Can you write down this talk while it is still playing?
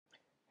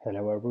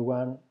Hello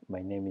everyone,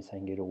 my name is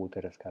Aingeru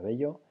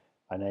Gutiérrez-Cabello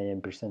and I am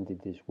presenting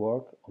this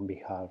work on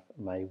behalf of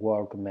my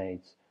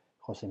workmates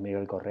José,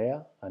 Miguel,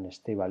 Correa and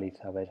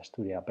Estibaliz,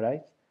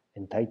 Aberasturi-Apraiz,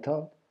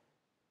 entitled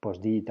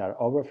Post-Digital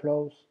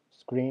Overflows,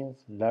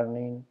 Screens,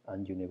 Learning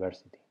and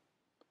University.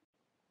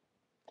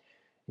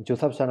 In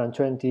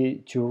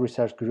 2020, two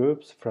research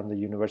groups from the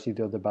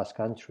University of the Basque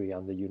Country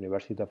and the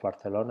University of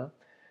Barcelona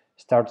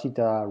started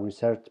a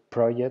research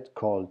project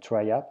called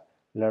TryUp,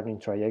 Learning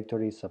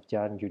Trajectories of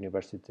Young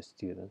University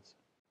Students.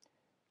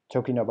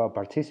 Talking about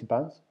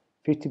participants,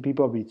 50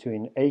 people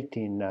between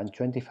 18 and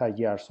 25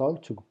 years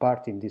old took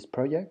part in this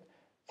project,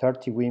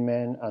 30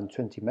 women and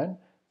 20 men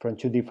from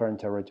two different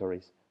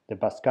territories, the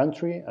Basque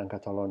Country and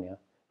Catalonia,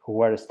 who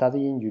were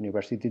studying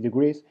university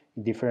degrees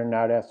in different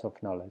areas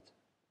of knowledge.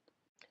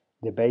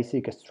 The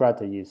basic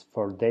strategies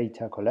for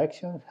data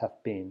collection have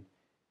been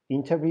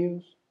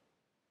interviews,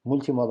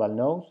 multimodal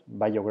notes,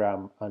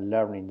 biogram and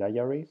learning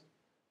diaries,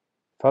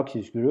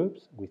 focus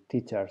groups with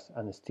teachers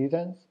and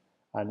students,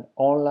 and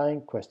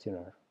online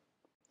questionnaire.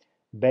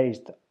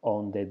 Based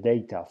on the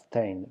data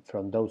obtained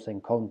from those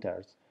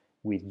encounters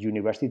with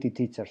university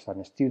teachers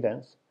and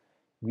students,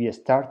 we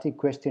started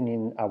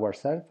questioning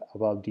ourselves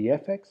about the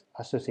effects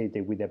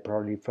associated with the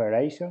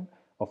proliferation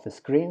of the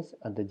screens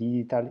and the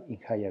digital in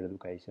higher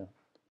education.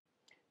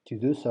 To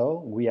do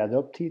so, we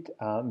adopted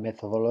a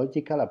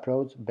methodological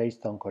approach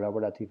based on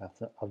collaborative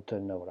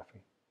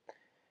autoethnography.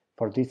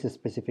 For this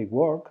specific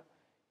work,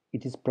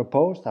 it is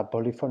proposed a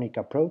polyphonic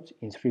approach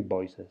in 3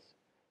 voices.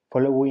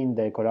 Following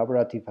the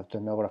collaborative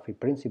autoethnography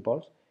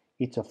principles,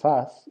 each of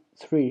us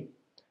 3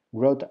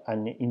 wrote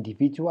an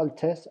individual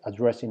test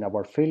addressing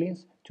our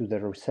feelings to the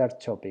research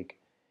topic,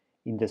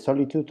 in the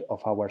solitude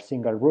of our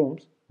single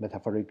rooms,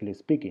 metaphorically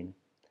speaking.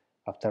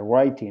 After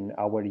writing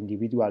our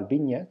individual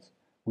vignettes,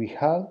 we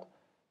held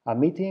a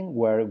meeting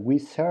where we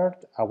shared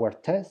our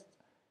tests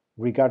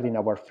regarding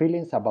our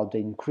feelings about the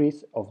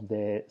increase of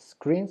the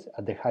screens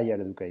at the higher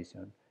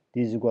education.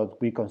 This is what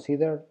we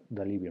consider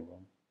the living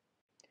room.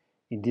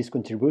 In this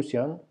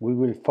contribution, we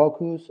will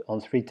focus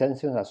on 3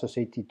 tensions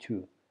associated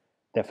to.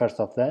 The first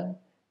of them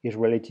is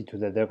related to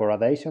the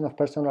degradation of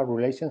personal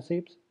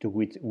relationships to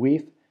which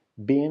we've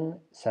been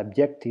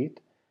subjected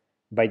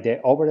by the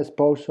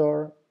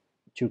overexposure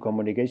to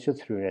communication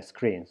through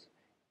screens.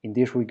 In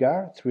this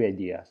regard, 3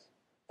 ideas.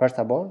 First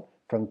of all,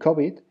 from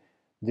COVID,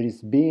 there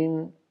has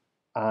been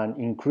an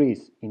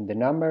increase in the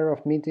number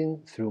of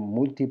meetings through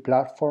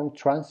multi-platform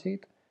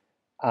transit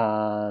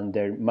and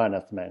their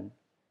management.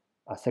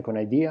 A second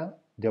idea,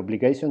 the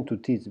obligation to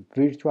teach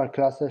virtual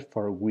classes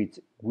for which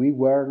we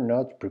were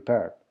not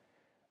prepared.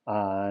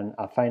 And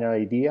a final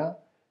idea,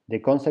 the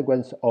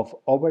consequence of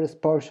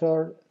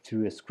overexposure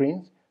through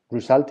screens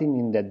resulting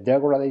in the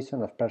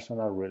degradation of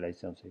personal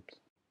relationships.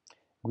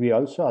 We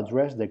also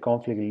address the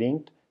conflict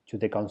linked to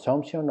the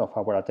consumption of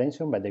our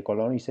attention by the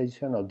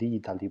colonisation of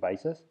digital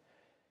devices.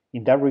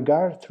 In that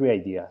regard, 3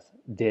 ideas.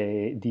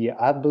 The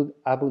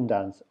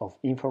abundance of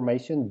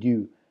information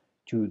due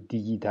to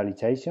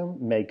digitalisation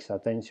makes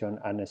attention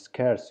a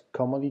scarce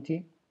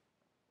commodity.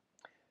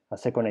 A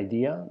second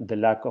idea, the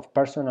lack of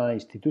personal and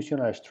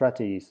institutional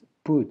strategies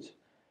puts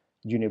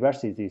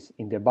universities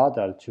in the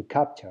battle to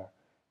capture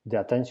the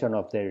attention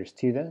of their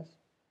students.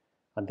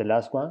 And the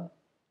last one,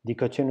 the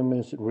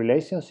dichotomous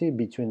relationship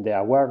between the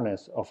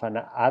awareness of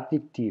an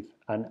addictive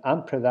and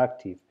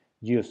unproductive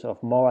use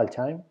of mobile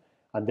time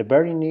and the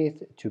very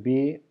need to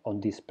be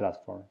on these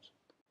platforms.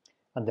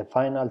 And the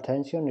final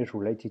tension is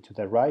related to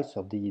the rise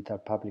of digital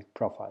public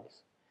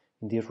profiles.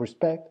 In this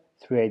respect,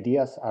 3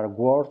 ideas are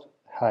worth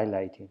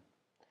highlighting.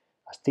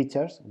 As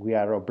teachers, we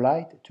are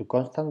obliged to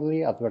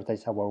constantly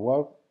advertise our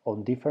work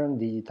on different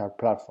digital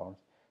platforms,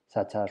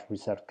 such as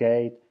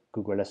ResearchGate,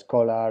 Google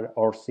Scholar,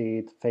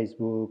 ORCID,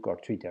 Facebook, or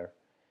Twitter.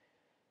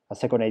 A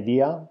second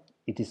idea,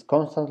 it is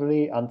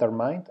constantly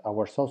undermined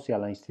our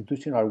social and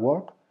institutional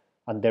work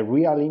and the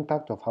real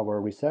impact of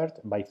our research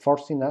by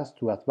forcing us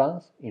to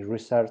advance in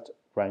research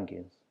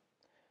rankings.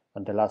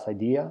 And the last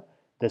idea,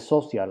 the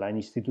social and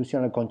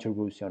institutional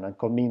contribution and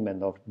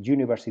commitment of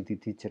university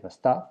teaching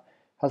staff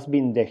has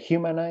been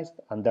dehumanized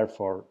and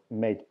therefore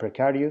made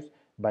precarious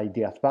by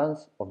the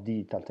advance of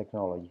digital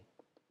technology.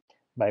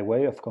 By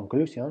way of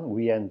conclusion,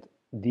 we end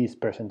this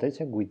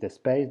presentation with the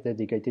space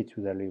dedicated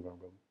to the living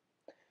room.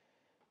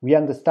 We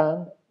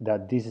understand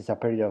that this is a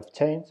period of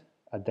change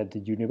and that the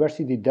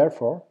university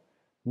therefore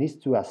needs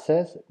to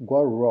assess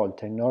what role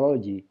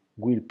technology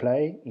will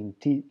play in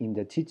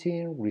the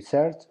teaching,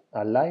 research,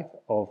 and life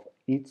of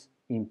its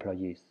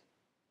employees.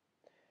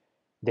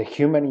 The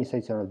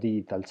humanization of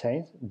digital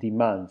change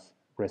demands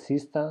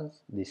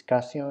resistance,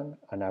 discussion,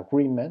 and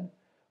agreement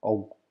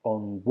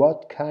on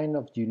what kind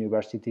of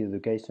university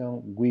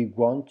education we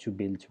want to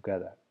build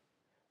together.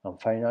 And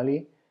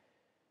finally,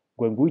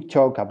 when we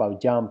talk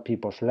about young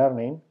people's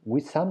learning, we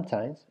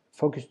sometimes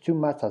focus too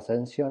much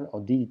attention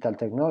on digital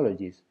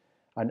technologies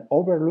and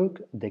overlook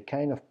the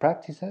kind of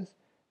practices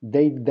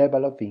they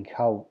develop in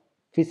how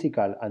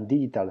physical and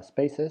digital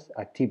spaces,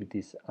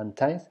 activities, and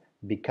times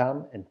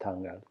become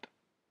entangled.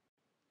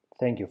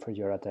 Thank you for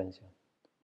your attention.